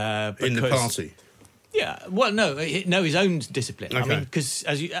 In the party? Yeah, well, no, his own discipline. Okay. I mean, because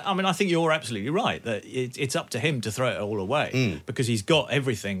I think you're absolutely right that it's up to him to throw it all away because he's got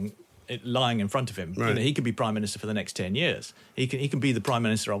everything lying in front of him. Right. He can be prime minister for the next 10 years. He can be the prime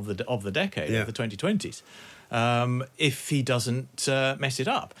minister of the decade of the 2020s if he doesn't mess it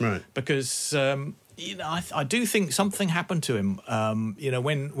up. Right. Because. I do think something happened to him.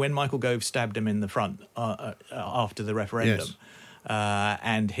 When Michael Gove stabbed him in the front after the referendum,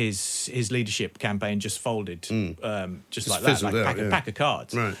 and his leadership campaign just folded, just like that, like a pack of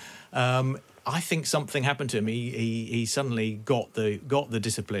cards. Right. I think something happened to him. He suddenly got the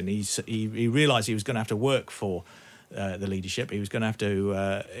discipline. He realised he was going to have to work for the leadership. He was going to have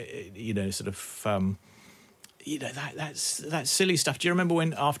to, that's silly stuff. Do you remember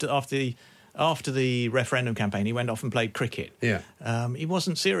when after the referendum campaign, he went off and played cricket? Yeah. He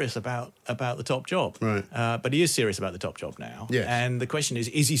wasn't serious about the top job. Right. But he is serious about the top job now. Yes. And the question is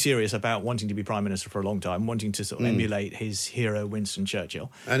he serious about wanting to be Prime Minister for a long time, wanting to sort of emulate his hero Winston Churchill?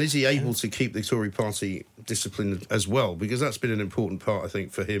 And is he able to keep the Tory party disciplined as well? Because that's been an important part, I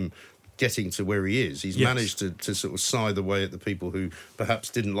think, for him getting to where he is. He's managed to sort of scythe away at the people who perhaps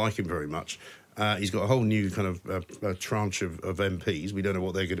didn't like him very much. He's got a whole new kind of tranche of MPs. We don't know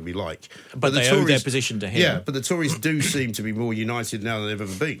what they're going to be like. But they owe their position to him. Yeah, but the Tories do seem to be more united now than they've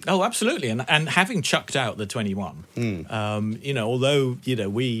ever been. Oh, absolutely. And having chucked out the 21, although,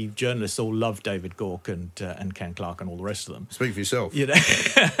 we journalists all love David Gauke and Ken Clarke and all the rest of them. Speak for yourself.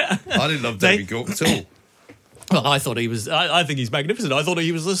 I didn't love David Gauke at all. Well, I thought he was. I think he's magnificent. I thought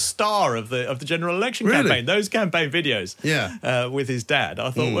he was the star of the general election campaign. Those campaign videos, with his dad,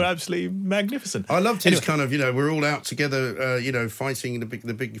 I thought were absolutely magnificent. I loved his kind of, we're all out together, fighting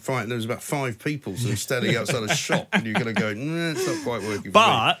the big fight, and there was about 5 people sort of standing outside a shop, and you're going to go, it's not quite working.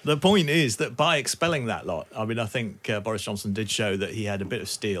 But the point is that by expelling that lot, I mean, I think Boris Johnson did show that he had a bit of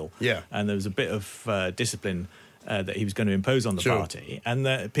steel, and there was a bit of discipline. That he was going to impose on the party, and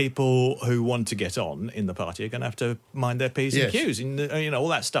that people who want to get on in the party are going to have to mind their P's and Q's. And, all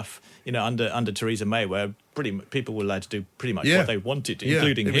that stuff, under Theresa May, where people were allowed to do pretty much what they wanted,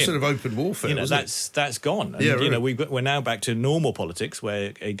 including him. It was sort of open warfare, that's gone. And, we're now back to normal politics,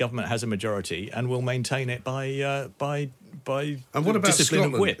 where a government has a majority and will maintain it by and what about discipline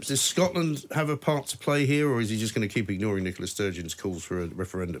Scotland? Of whips. Does Scotland have a part to play here, or is he just going to keep ignoring Nicola Sturgeon's calls for a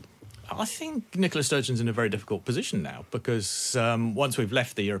referendum? I think Nicola Sturgeon's in a very difficult position now because once we've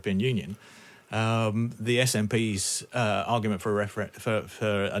left the European Union, the SNP's argument for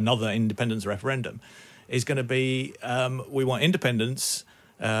another independence referendum is going to be we want independence,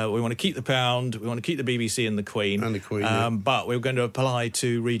 we want to keep the pound, we want to keep the BBC and the Queen, but we're going to apply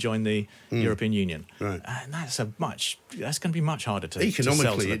to rejoin the European Union. Right. And that's going to be much harder to economically. To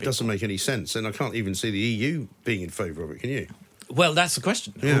sell to it doesn't make any sense, and I can't even see the EU being in favour of it. Can you? Well, that's the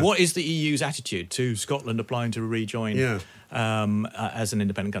question. Yeah. What is the EU's attitude to Scotland applying to rejoin as an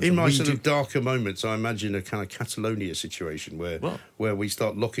independent country? In my sort of darker moments, I imagine a kind of Catalonia situation where we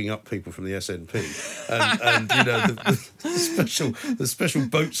start locking up people from the SNP, and the special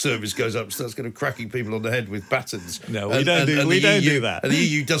boat service goes up and starts kind of cracking people on the head with batons. No, we don't do that. And the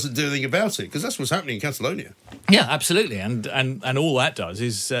EU doesn't do anything about it, because that's what's happening in Catalonia. Yeah, absolutely, and all that does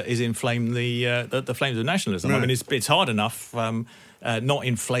is inflame the flames of nationalism. Right. I mean, it's hard enough. Not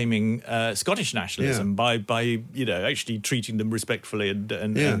inflaming Scottish nationalism by actually treating them respectfully and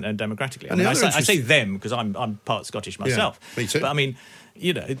democratically. I mean, I say them because I'm part Scottish myself. Me too. But I mean,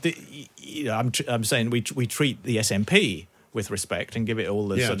 I'm saying we treat the SNP with respect and give it all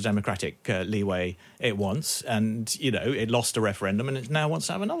the sort of democratic leeway it wants. And, it lost a referendum and it now wants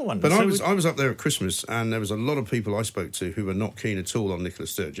to have another one. But I was up there at Christmas, and there was a lot of people I spoke to who were not keen at all on Nicola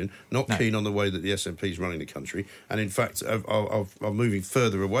Sturgeon, keen on the way that the SNP is running the country, and in fact are moving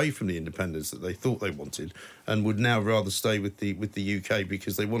further away from the independence that they thought they wanted, and would now rather stay with the UK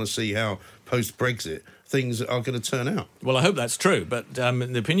because they want to see how post-Brexit things are going to turn out. Well, I hope that's true, but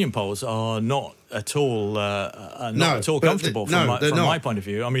the opinion polls are not at all comfortable from my point of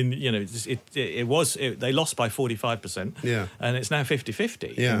view. I mean, they lost by 45%, and it's now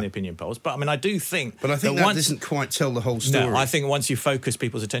 50-50 in the opinion polls. But I mean, I do think, but I think that doesn't quite tell the whole story. No, I think once you focus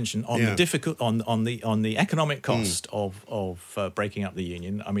people's attention on the economic cost of breaking up the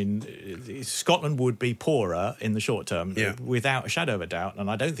union, I mean, Scotland would be poorer in the short term, without a shadow of a doubt. And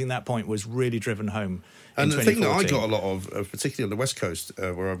I don't think that point was really driven home. And the thing that I got a lot of, particularly on the West Coast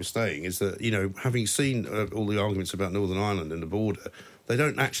where I was staying, is that, having seen all the arguments about Northern Ireland and the border, they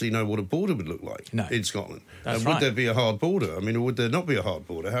don't actually know what a border would look like in Scotland. And would there be a hard border? I mean, or would there not be a hard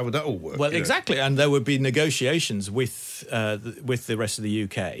border? How would that all work? Well, exactly. And there would be negotiations with the rest of the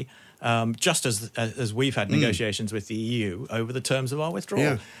UK just as we've had negotiations with the EU over the terms of our withdrawal.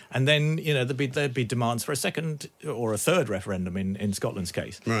 Yeah. And then, there'd be demands for a second or a third referendum in Scotland's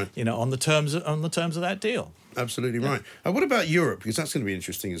case, right? On the terms of that deal. Absolutely right. What about Europe? Because that's going to be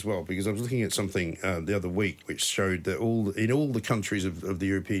interesting as well. Because I was looking at something the other week which showed that in all the countries of the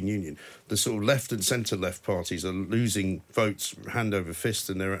European Union, the sort of left and centre-left parties are losing votes hand over fist,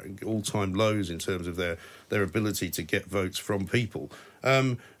 and they're at all-time lows in terms of their ability to get votes from people.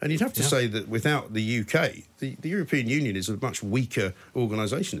 And you'd have to say that without the UK, the European Union is a much weaker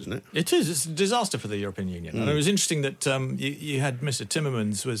organisation, isn't it? It is. It's a disaster for the European Union. And it was interesting that you had Mr.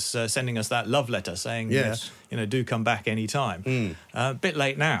 Timmermans was sending us that love letter saying, yes. Do come back any time. A bit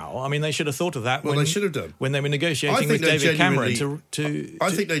late now. I mean, they should have thought of that. Well, they should have done when they were negotiating with David Cameron. I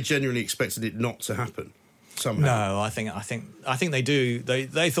think they genuinely expected it not to happen. Somehow. No, I think they do.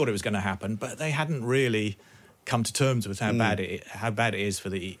 They thought it was going to happen, but they hadn't really come to terms with how bad it is for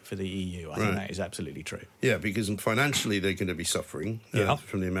the EU. I think that is absolutely true. Yeah, because financially they're going to be suffering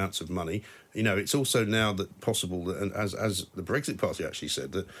from the amounts of money. It's also now that possible that, and as the Brexit Party actually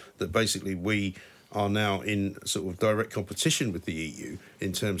said, that basically we are now in sort of direct competition with the EU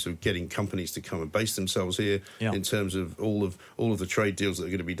in terms of getting companies to come and base themselves here, in terms of all of the trade deals that are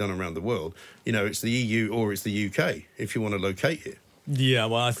going to be done around the world. It's the EU or it's the UK if you want to locate here. Yeah,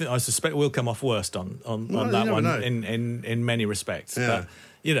 well, I suspect we'll come off worst on that one in many respects. Yeah.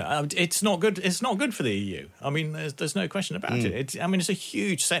 But it's not good. It's not good for the EU. I mean, there's no question about it. It's a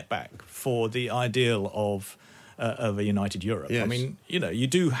huge setback for the ideal of a united Europe. Yes. I mean, you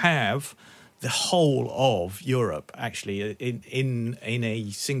do have the whole of Europe actually in a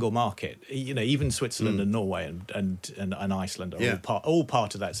single market. Even Switzerland and Norway and Iceland are all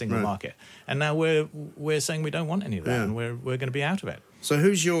part of that single market. And now we're saying we don't want any of that, and we're going to be out of it. So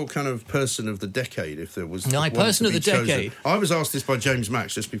who's your kind of person of the decade, if there was my person of the decade? I was asked this by James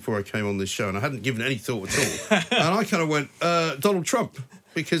Max just before I came on this show, and I hadn't given any thought at all. And I kind of went, Donald Trump.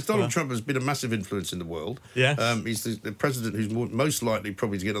 Because Donald Trump has been a massive influence in the world. Yeah. He's the president who's most likely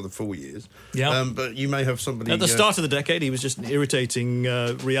probably to get another 4 years. Yeah. But you may have somebody... At the start of the decade, he was just an irritating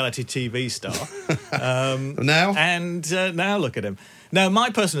reality TV star. Now? And now look at him. Now, my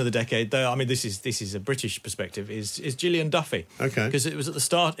person of the decade, though, I mean, this is a British perspective, is Gillian Duffy. Okay. Because it was at the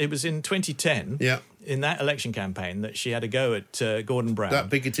start, it was in 2010, in that election campaign, that she had a go at Gordon Brown. That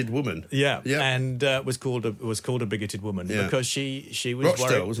bigoted woman. Yeah. And was called a bigoted woman because she was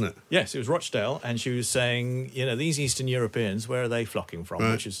Rochdale, worried. wasn't it? Yes, it was Rochdale, and she was saying, these Eastern Europeans, where are they flocking from?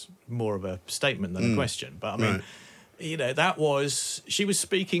 Right. Which is more of a statement than a question. But I mean, she was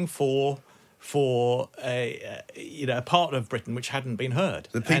speaking for a part of Britain which hadn't been heard.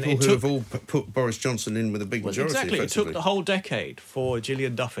 The people who have all put Boris Johnson in with a big majority. Exactly. It took the whole decade for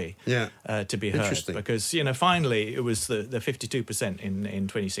Gillian Duffy to be heard. Because, finally it was the 52% in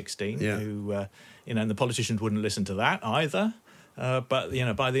 2016 who, and the politicians wouldn't listen to that either.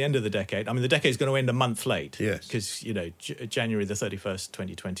 But, by the end of the decade, I mean, the decade's going to end a month late. Yes. Because, January the 31st,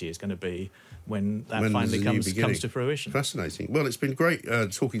 2020 is going to be when finally comes to fruition. Fascinating. Well, it's been great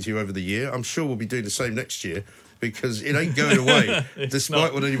talking to you over the year. I'm sure we'll be doing the same next year because it ain't going away,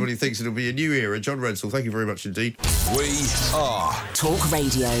 despite what anybody thinks. It'll be a new era. John Rensall, thank you very much indeed. We are Talk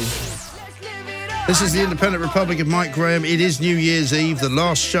Radio. This is the Independent Republic of Mike Graham. It is New Year's Eve, the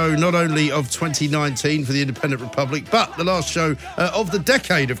last show not only of 2019 for the Independent Republic, but the last show of the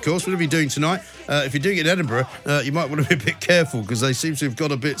decade, of course. What are we doing tonight? If you're doing it in Edinburgh, you might want to be a bit careful because they seem to have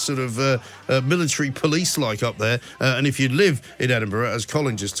got a bit sort of military police-like up there. And if you live in Edinburgh, as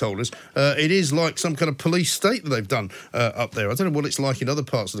Colin just told us, it is like some kind of police state that they've done up there. I don't know what it's like in other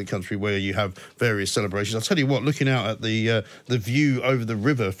parts of the country where you have various celebrations. I'll tell you what, looking out at the view over the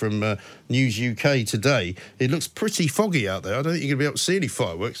river from News UK today, it looks pretty foggy out there. I don't think you're going to be able to see any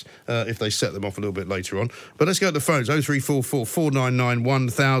fireworks if they set them off a little bit later on. But let's go to the phones, 0344 499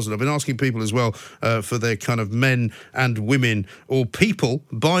 1000. I've been asking people as well for their kind of men and women or people,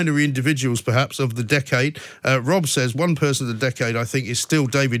 binary individuals perhaps, of the decade. Rob says one person of the decade I think is still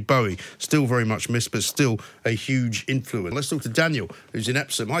David Bowie. Still very much missed, but still a huge influence. Let's talk to Daniel, who's in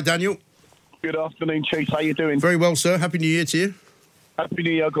Epsom. Hi, Daniel. Good afternoon, Chief. How you doing? Very well, sir. Happy New Year to you. Happy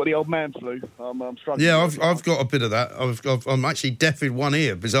New Year. I've got the old man flu. I'm struggling. Yeah, I've got a bit of that. I'm actually deaf in one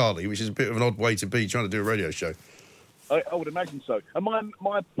ear, bizarrely, which is a bit of an odd way to be trying to do a radio show. I would imagine so. And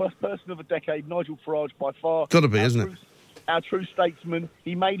my person of the decade, Nigel Farage, by far. Got to be, isn't it? Our true statesman.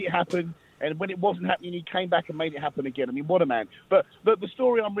 He made it happen. And when it wasn't happening, he came back and made it happen again. I mean, what a man. But the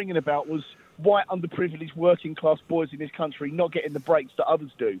story I'm ringing about was white, underprivileged, working-class boys in this country not getting the breaks that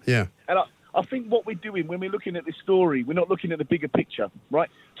others do. Yeah. And I think what we're doing when we're looking at this story, we're not looking at the bigger picture, right?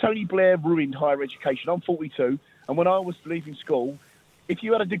 Tony Blair ruined higher education. I'm 42, and when I was leaving school, if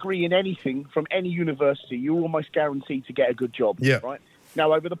you had a degree in anything from any university, you're almost guaranteed to get a good job. Yeah. Right?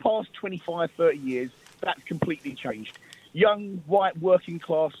 Now, over the past 25, 30 years, that's completely changed. Young, white,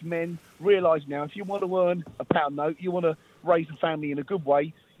 working-class men realise now if you want to earn a pound note, you want to raise a family in a good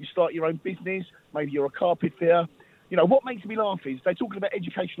way, you start your own business, maybe you're a carpet fitter. You know, what makes me laugh is they're talking about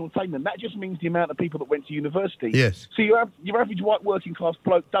educational attainment. That just means the amount of people that went to university. Yes. So your average white working-class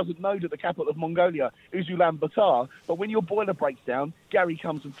bloke doesn't know that the capital of Mongolia is Ulaanbaatar, but when your boiler breaks down, Gary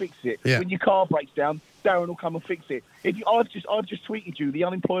comes and fixes it. Yeah. When your car breaks down, Darren will come and fix it. I've just tweeted you the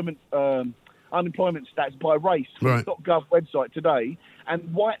unemployment stats by race from Right. the .gov website today,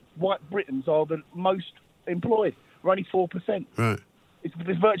 and white Britons are the most employed. We're only 4%. Right.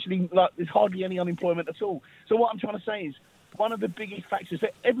 There's hardly any unemployment at all. So what I'm trying to say is one of the biggest factors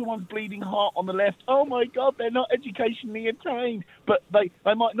that everyone's bleeding heart on the left. Oh my God, they're not educationally attained, but they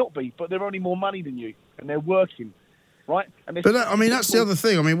might not be, but they're earning more money than you, and they're working. Right? But that's the other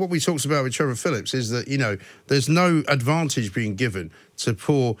thing. I mean, what we talked about with Trevor Phillips is that, you know, there's no advantage being given to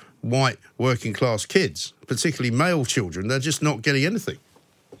poor white working class kids, particularly male children. They're just not getting anything.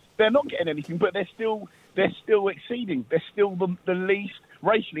 They're not getting anything, but they're still exceeding. They're still the least,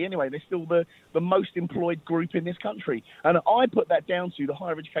 racially anyway, they're still the most employed group in this country. And I put that down to the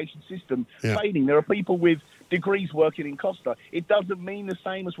higher education system failing. There are people with degrees working in Costa. It doesn't mean the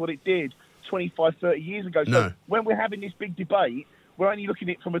same as what it did 25, 30 years ago. So No. when we're having this big debate, we're only looking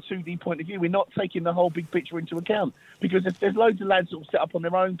at it from a 2D point of view. We're not taking the whole big picture into account. Because there's loads of lads that will set up on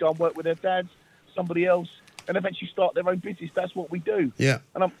their own, go and work with their dads, somebody else, and eventually start their own business. That's what we do. Yeah.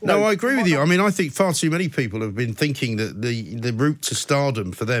 And I agree with you. I mean, I think far too many people have been thinking that the route to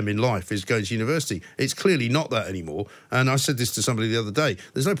stardom for them in life is going to university. It's clearly not that anymore. And I said this to somebody the other day.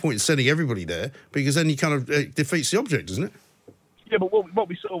 There's no point in sending everybody there because then you kind of it defeats the object, doesn't it? Yeah, but what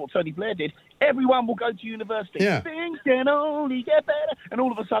we saw, what Tony Blair did, everyone will go to university. Yeah. Things can only get better. And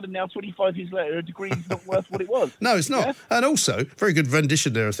all of a sudden now, 25 years later, a degree is not worth what it was. No, it's not. Yeah? And also, very good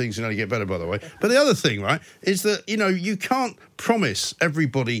rendition there of Things Can Only Get Better, by the way. But the other thing, right, is that, you know, you can't promise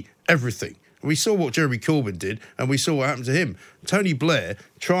everybody everything. We saw what Jeremy Corbyn did, and we saw what happened to him. Tony Blair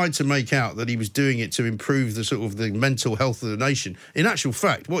tried to make out that he was doing it to improve the sort of the mental health of the nation. In actual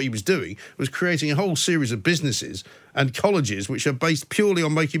fact, what he was doing was creating a whole series of businesses and colleges which are based purely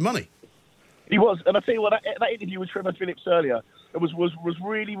on making money. He was, and I tell you what, that interview with Trevor Phillips earlier, it was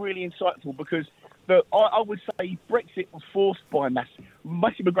really, really insightful because I would say Brexit was forced by mass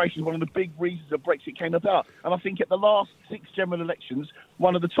immigration is one of the big reasons that Brexit came about. And I think at the last 6 general elections,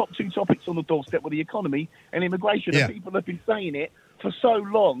 one of the top 2 topics on the doorstep were the economy and immigration. Yeah. And people have been saying it for so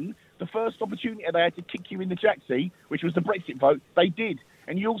long. The first opportunity they had to kick you in the jacksie, which was the Brexit vote, they did.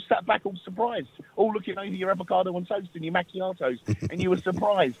 And you all sat back all surprised, all looking over your avocado on toast and your macchiatos, and you were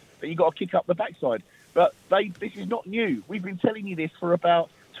surprised that you got to kick up the backside. But this is not new. We've been telling you this for about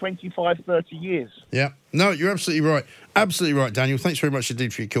 25, 30 years. Yeah. No, you're absolutely right. Absolutely right, Daniel. Thanks very much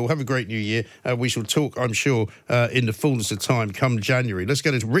indeed for your call. Have a great new year. We shall talk, I'm sure, in the fullness of time come January. Let's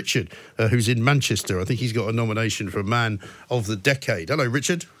go to Richard, who's in Manchester. I think he's got a nomination for Man of the Decade. Hello,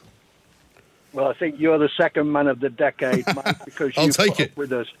 Richard. Well, I think you're the second Man of the Decade, Mike, because you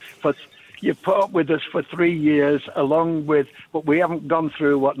put up with us for 3 years, along with, but we haven't gone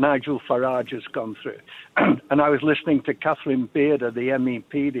through what Nigel Farage has gone through. And I was listening to Catherine Bearder, the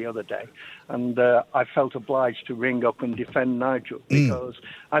MEP, the other day, and I felt obliged to ring up and defend Nigel because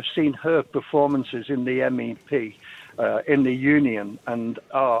I've seen her performances in the MEP. In the union, and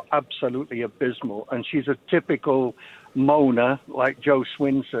are absolutely abysmal. And she's a typical moaner like Joe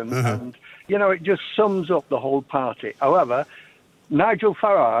Swinson. And, you know, it just sums up the whole party. However, Nigel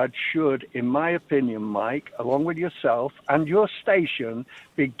Farage should, in my opinion, Mike, along with yourself and your station,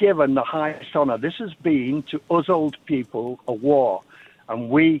 be given the highest honour. This has been, to us old people, a war. And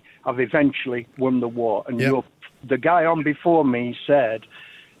we have eventually won the war. And the guy on before me said,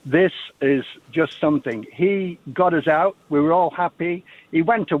 this is just something. He got us out. We were all happy. He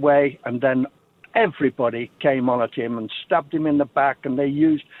went away, and then everybody came on at him and stabbed him in the back, and they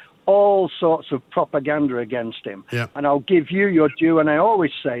used all sorts of propaganda against him. Yeah. And I'll give you your due, and I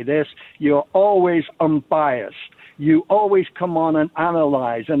always say this, you're always unbiased. You always come on and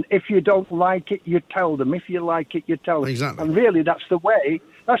analyse, and if you don't like it, you tell them. If you like it, you tell them. Exactly. And really, that's the way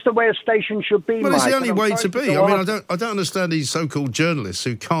a station should be, Well, Mike. it's the only way to be. I mean, on. I don't understand these so-called journalists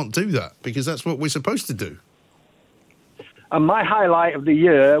who can't do that, because that's what we're supposed to do. And my highlight of the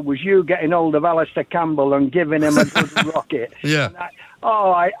year was you getting hold of Alistair Campbell and giving him a good rocket. Yeah.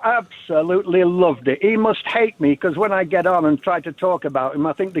 I absolutely loved it. He must hate me, because when I get on and try to talk about him,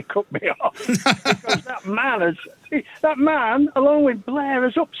 I think they cut me off. Because that man, along with Blair,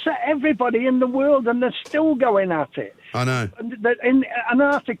 has upset everybody in the world, and they're still going at it. I know. In an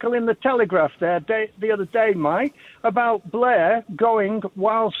article in the Telegraph the other day, Mike, about Blair going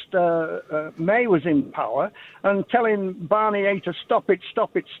whilst May was in power and telling Barney A to stop it,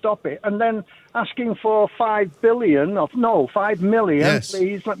 and then asking for $5 million, yes.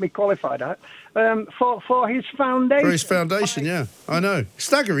 Please let me qualify that, for his foundation. For his foundation, yeah, I know.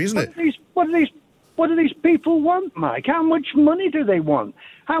 Staggering, isn't it? What do these people want, Mike? How much money do they want?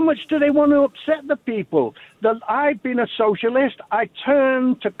 How much do they want to upset the people? I've been a socialist. I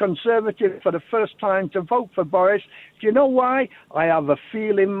turned to Conservative for the first time to vote for Boris. Do you know why? I have a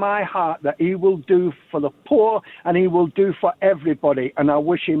feel in my heart that he will do for the poor and he will do for everybody. And I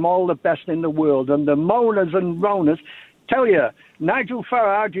wish him all the best in the world. And the moaners and groaners tell you, Nigel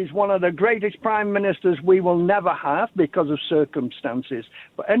Farage is one of the greatest prime ministers we will never have because of circumstances.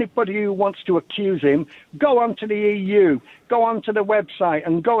 But anybody who wants to accuse him, go onto the EU, go onto the website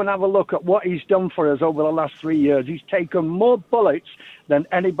and go and have a look at what he's done for us over the last 3 years. He's taken more bullets than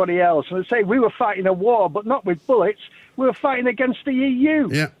anybody else. And they say we were fighting a war, but not with bullets. We were fighting against the EU.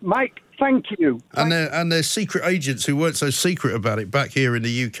 Yeah. Mike, thank you. And they're secret agents who weren't so secret about it back here in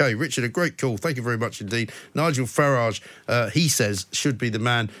the UK. Richard, a great call. Thank you very much indeed. Nigel Farage, he says, should be the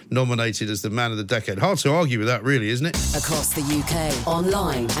man nominated as the man of the decade. Hard to argue with that, really, isn't it? Across the UK,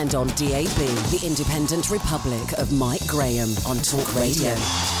 online and on DAB, the Independent Republic of Mike Graham on Talk Radio.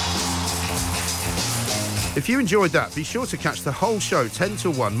 If you enjoyed that, be sure to catch the whole show 10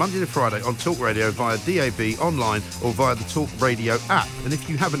 till 1, Monday to Friday on Talk Radio via DAB, online or via the Talk Radio app. And if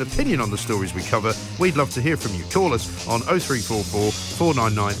you have an opinion on the stories we cover, we'd love to hear from you. Call us on 0344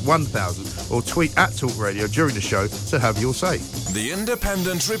 499 1000 or tweet at Talk Radio during the show to have your say. The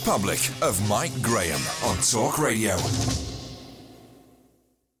Independent Republic of Mike Graham on Talk Radio.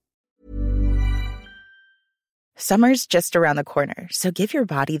 Summer's just around the corner, so give your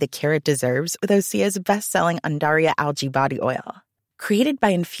body the care it deserves with Osea's best-selling Undaria Algae Body Oil. Created by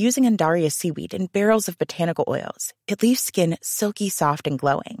infusing Undaria seaweed in barrels of botanical oils, it leaves skin silky soft and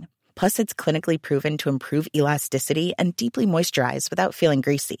glowing. Plus, it's clinically proven to improve elasticity and deeply moisturize without feeling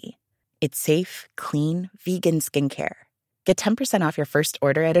greasy. It's safe, clean, vegan skincare. Get 10% off your first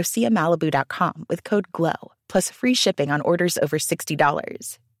order at OseaMalibu.com with code GLOW, plus free shipping on orders over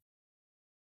 $60.